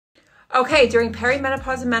Okay, during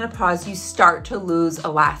perimenopause and menopause, you start to lose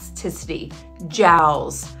elasticity,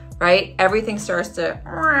 jowls, right? Everything starts to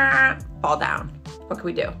fall down. What can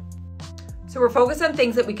we do? So we're focused on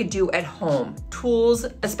things that we could do at home, tools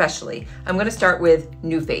especially. I'm gonna start with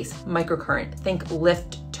new face, microcurrent. Think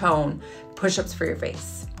lift, tone, push-ups for your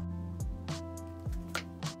face.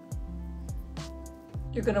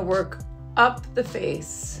 You're gonna work up the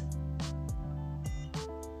face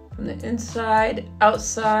from the inside,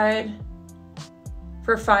 outside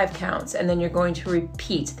for 5 counts, and then you're going to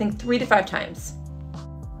repeat. Think 3 to 5 times.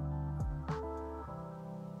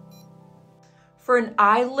 For an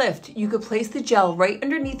eye lift, you could place the gel right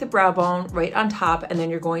underneath the brow bone, right on top, and then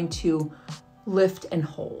you're going to lift and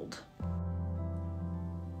hold.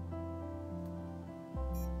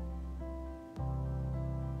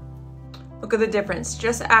 Look at the difference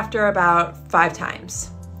just after about 5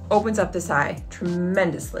 times. Opens up this eye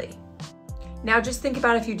tremendously. Now just think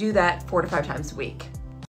about if you do that 4 to 5 times a week.